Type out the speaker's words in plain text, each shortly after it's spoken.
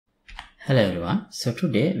Hello everyone. So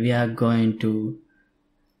today we are going to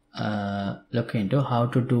look into how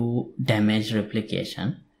to do damage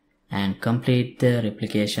replication and complete the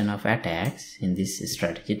replication of attacks in this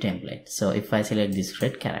strategy template. So if I select this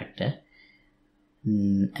red character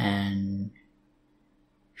and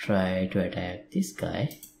try to attack this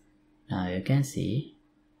guy, now you can see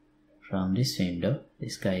from this window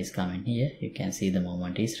this guy is coming here. You can see the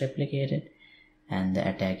movement is replicated and the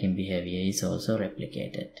attacking behavior is also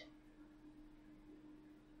replicated.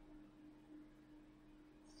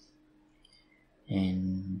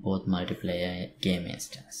 In both multiplayer game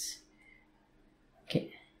instance.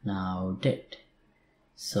 Okay, now dead.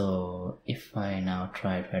 So if I now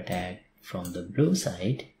try to attack from the blue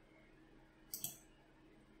side,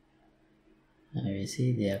 now you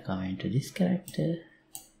see they are coming to this character,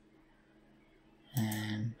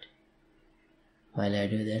 and while I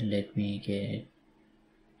do that, let me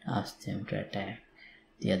ask them to attack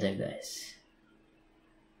the other guys.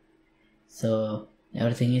 So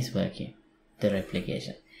everything is working. The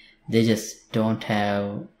replication, they just don't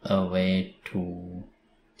have a way to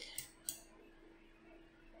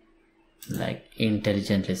like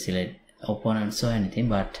intelligently select opponents or anything,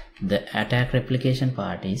 but the attack replication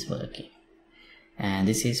part is working, and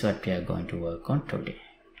this is what we are going to work on today.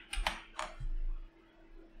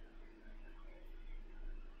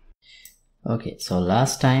 Okay, so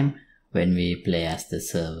last time when we play as the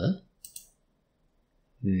server,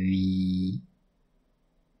 we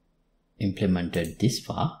implemented this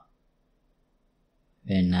far.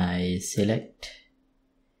 When I select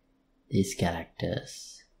these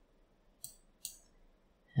characters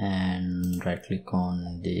and right click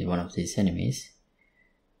on one of these enemies,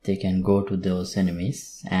 they can go to those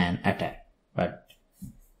enemies and attack, but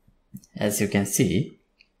as you can see,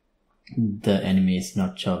 the enemy is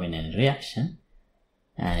not showing any reaction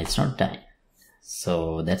and it's not dying.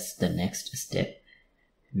 So that's the next step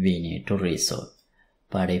we need to resolve.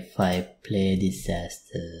 But if I play this as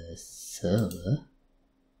the server,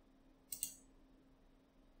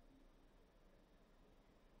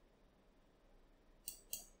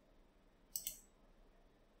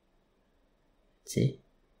 see,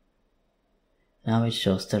 now it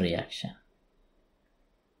shows the reaction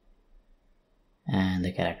and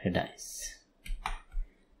the character dies.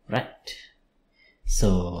 Right.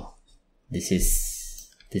 So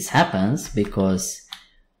this happens because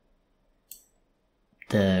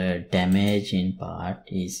the damage in part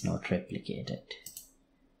is not replicated.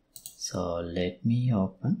 So let me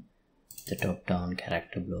open the top-down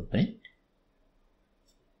character blueprint,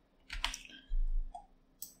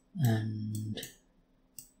 and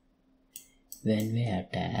when we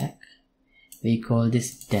attack, we call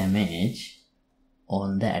this damage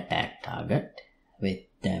on the attack target with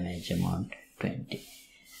damage amount 20.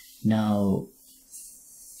 Now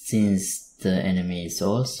since the enemy is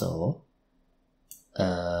also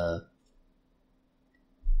a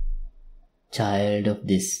child of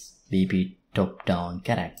this BP top-down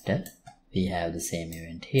character, we have the same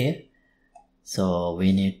event here, so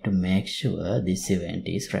we need to make sure this event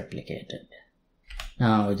is replicated.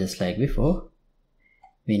 Now just like before,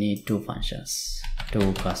 we need two functions,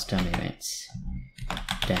 two custom events,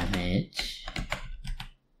 damage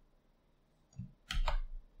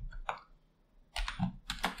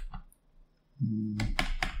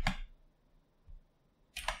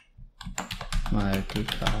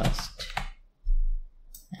multicast,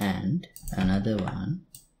 and another one,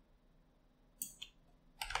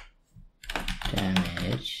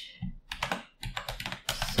 damage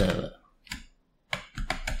server.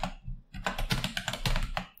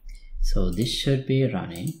 So this should be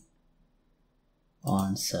running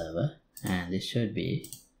on server, and this should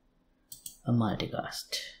be a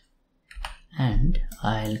multicast, and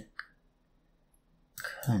I'll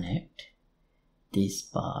connect this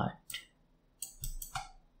part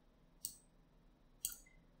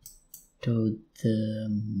to the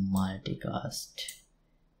multicast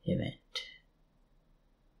event,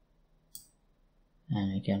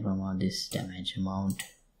 and we can promote this damage amount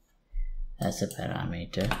as a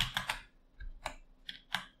parameter.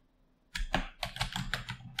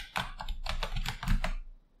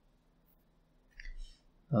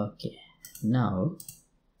 Okay, now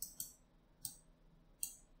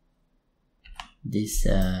this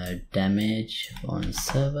damage on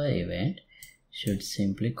server event should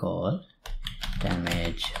simply call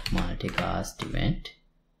damage multicast event.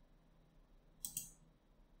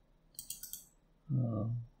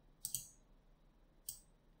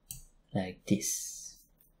 Like this,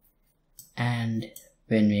 and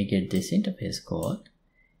when we get this interface call,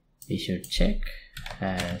 we should check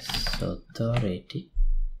as authority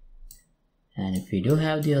And if we do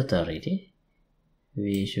have the authority,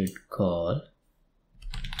 we should call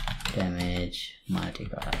damage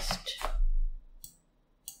multicast.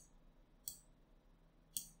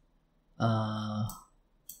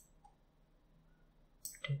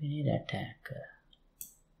 Do we need attacker?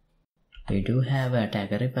 We do have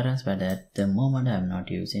attacker reference, but at the moment I'm not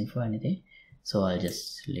using for anything, so I'll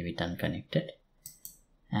just leave it unconnected.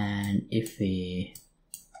 And if we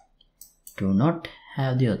do not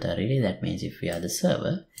have the authority, that means if we are the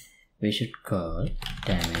server, we should call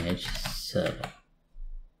damage server.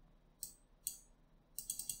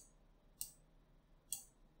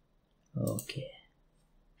 Okay.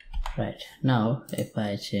 Right, now if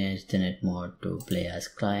I change the net mode to play as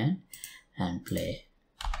client and play,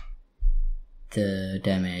 the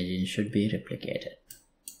damage should be replicated.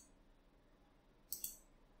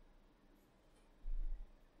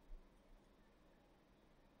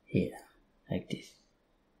 Here, like this.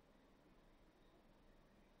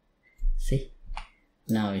 See,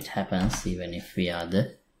 now it happens even if we are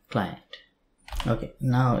the client. Okay,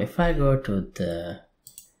 now if I go to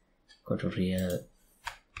real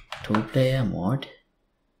 2-player mode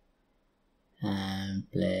and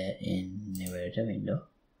play in narrator window,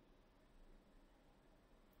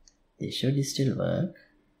 this should still work.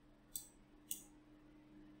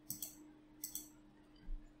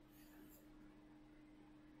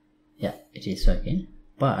 Yeah, it is working,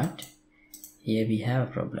 but here we have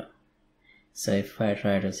a problem. So if I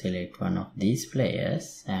try to select one of these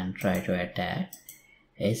players and try to attack,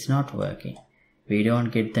 it's not working. We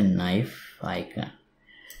don't get the knife icon.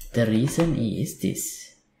 The reason is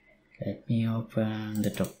this. Let me open the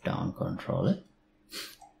top-down controller,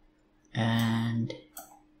 and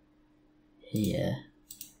here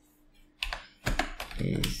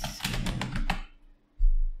is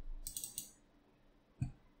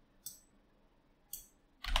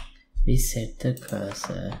we set the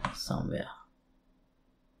cursor somewhere.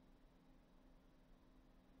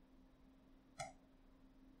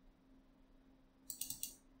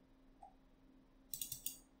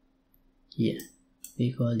 Here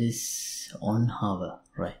we call this on hover,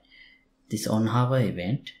 right? This on hover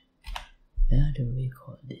event, where do we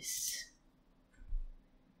call this?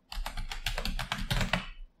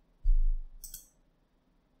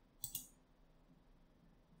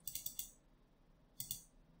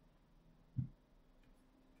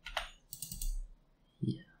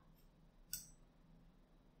 Here.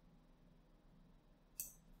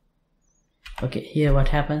 Okay, here what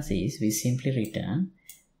happens is we simply return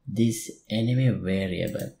this enemy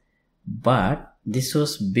variable, but this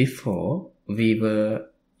was before we were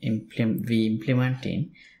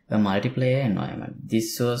implementing a multiplayer environment.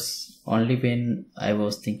 This was only when I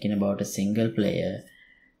was thinking about a single player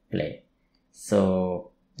play,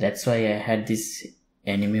 so that's why I had this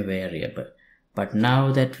enemy variable. But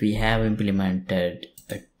now that we have implemented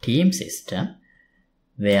a team system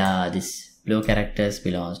where this blue characters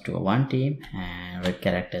belongs to one team and red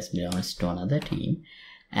characters belongs to another team,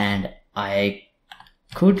 and I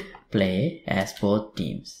could play as both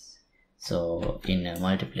teams, so in a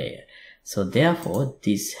multiplayer. So therefore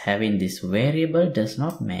this having this variable does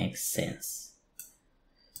not make sense.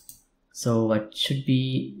 So what should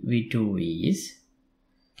we do is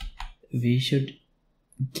we should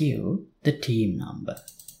give the team number.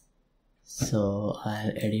 So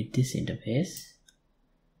I'll edit this interface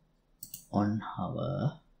on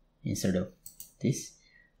hover. Instead of this,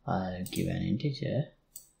 I'll give an integer.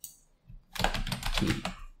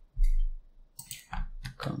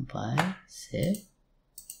 Compile, save.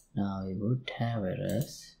 Now we would have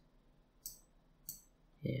errors.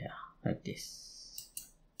 Yeah, like this.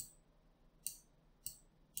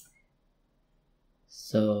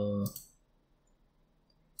 So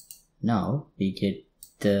now we get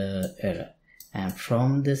the error, and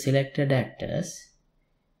from the selected actors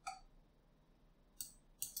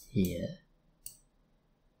here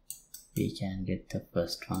we can get the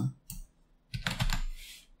first one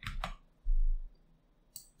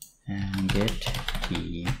and get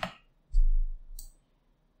team,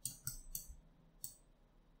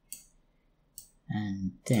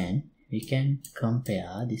 and then we can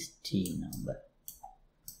compare this team number.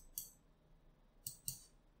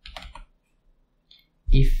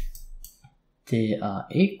 If they are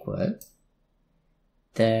equal,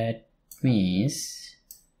 that means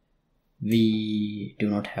we do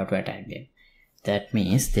not have to attack them. That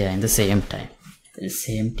means they are in the same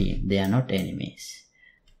team, they are not enemies.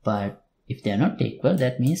 But if they are not equal,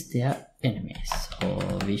 that means they are enemies.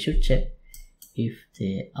 So we should check if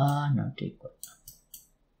they are not equal.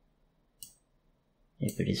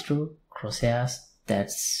 If it is true, crosshairs,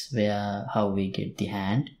 that's how we get the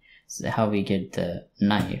hand. So how we get the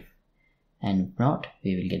knife, and if not,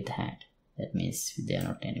 we will get the hand. That means they are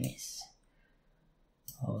not enemies.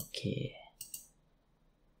 Okay.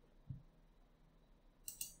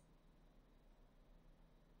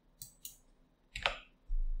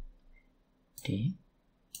 Team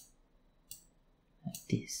like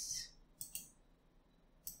this.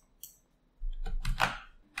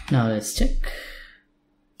 Now let's check.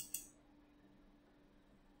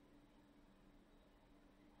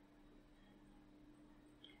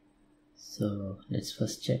 So let's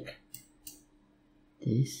first check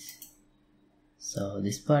this. So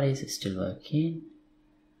this part is still working.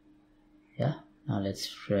 Yeah. Now let's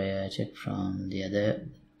check from the other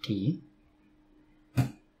team.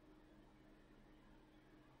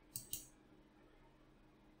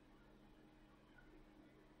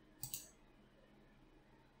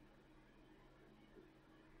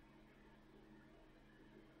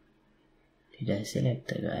 Did I select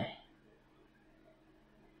the guy?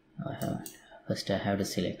 No, I haven't. First I have to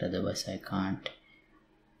select, otherwise I can't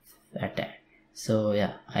attack. So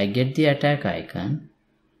yeah, I get the attack icon.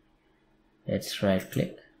 Let's right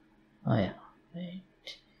click. Oh yeah, wait.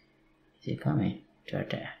 Is he coming to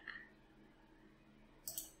attack?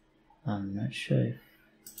 I'm not sure if...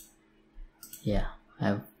 Yeah,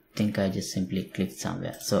 I think I just simply clicked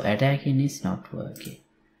somewhere. So attacking is not working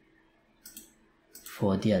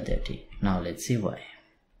for the other team. Now let's see why.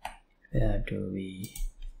 Where do we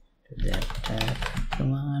do the attack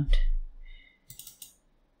command?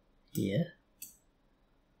 Here.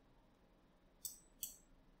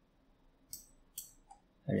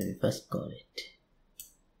 How do we first call it?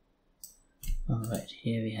 Alright,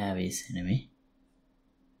 here we have 𝐒𝐮enemy.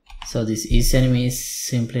 So this 𝐒𝐮enemy is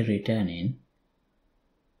simply returning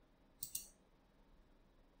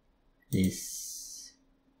this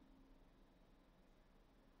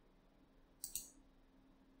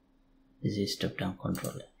is step down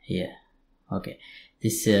controller here. Okay,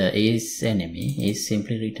 this 𝐒𝐮enemy is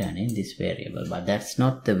simply returning this variable, but that's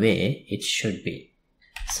not the way it should be.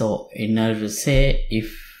 So in order to say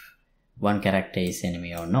if one character is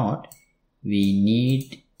enemy or not, we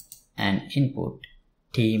need an input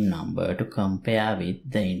team number to compare with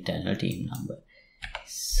the internal team number.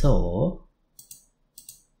 So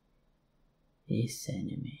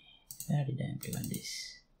𝐒𝐮enemy, where did I implement this?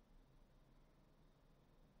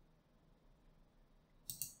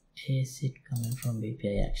 Is it coming from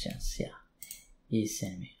BPI actions? Yeah,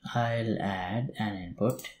 𝐒𝐮enemy. I'll add an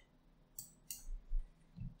input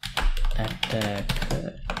attack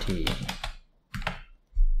team.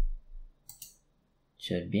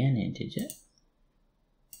 Should be an integer.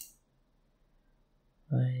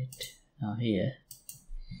 Right, now here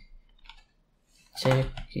check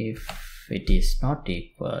if it is not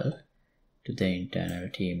equal to the internal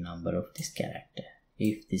team number of this character.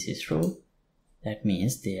 If this is true, that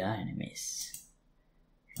means they are enemies.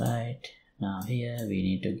 Right, now here we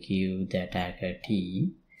need to give the attacker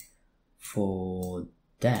team. For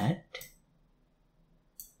that,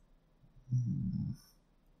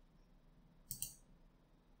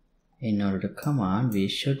 in order to command, we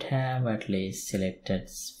should have at least selected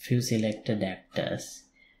few selected actors,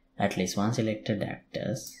 at least one selected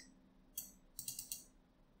actors,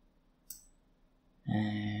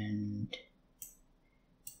 and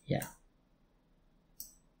yeah,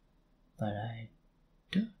 but I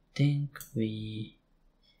don't think we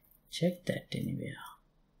check that anywhere,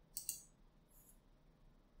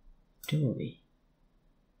 do we?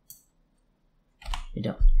 We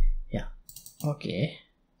don't. Yeah, okay.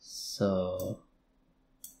 So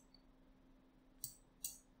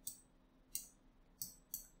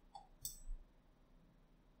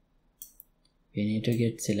we need to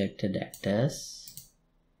get selected actors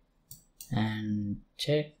and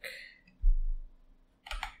check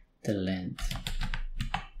the length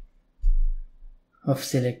of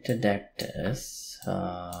selected actors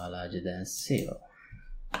larger than 0.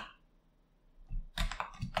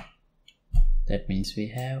 That means we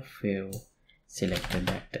have few selected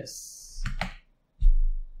actors.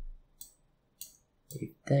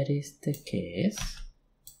 If that is the case,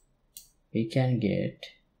 we can get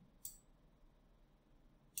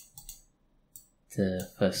the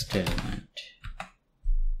first element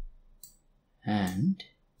and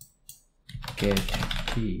get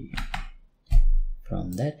t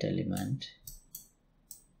from that element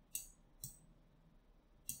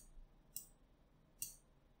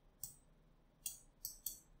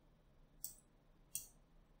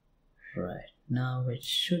right. Now it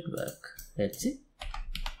should work. Let's see.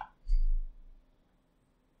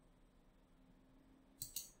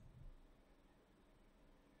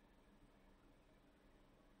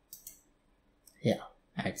 Yeah,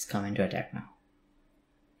 it's coming to attack now.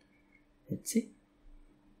 Let's see.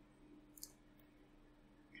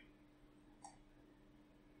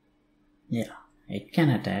 Yeah, it can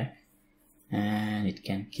attack and it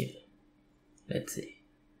can kill. Let's see.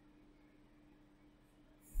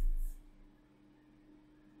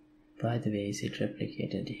 By the way, is it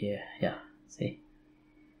replicated here? Yeah, see,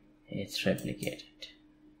 it's replicated.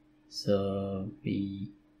 So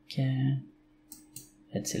we can,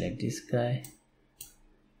 let's select this guy,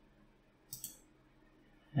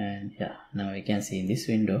 and yeah, now we can see in this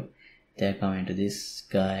window they're coming to this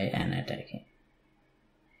guy and attacking.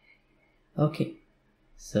 Okay,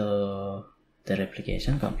 so the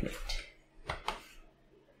replication complete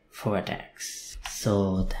for attacks.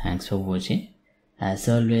 So thanks for watching. As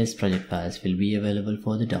always, project files will be available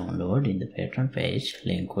for the download in the Patreon page.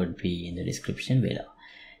 Link would be in the description below.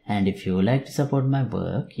 And if you would like to support my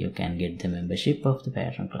work, you can get the membership of the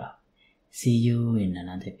Patreon Club. See you in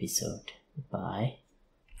another episode. Bye.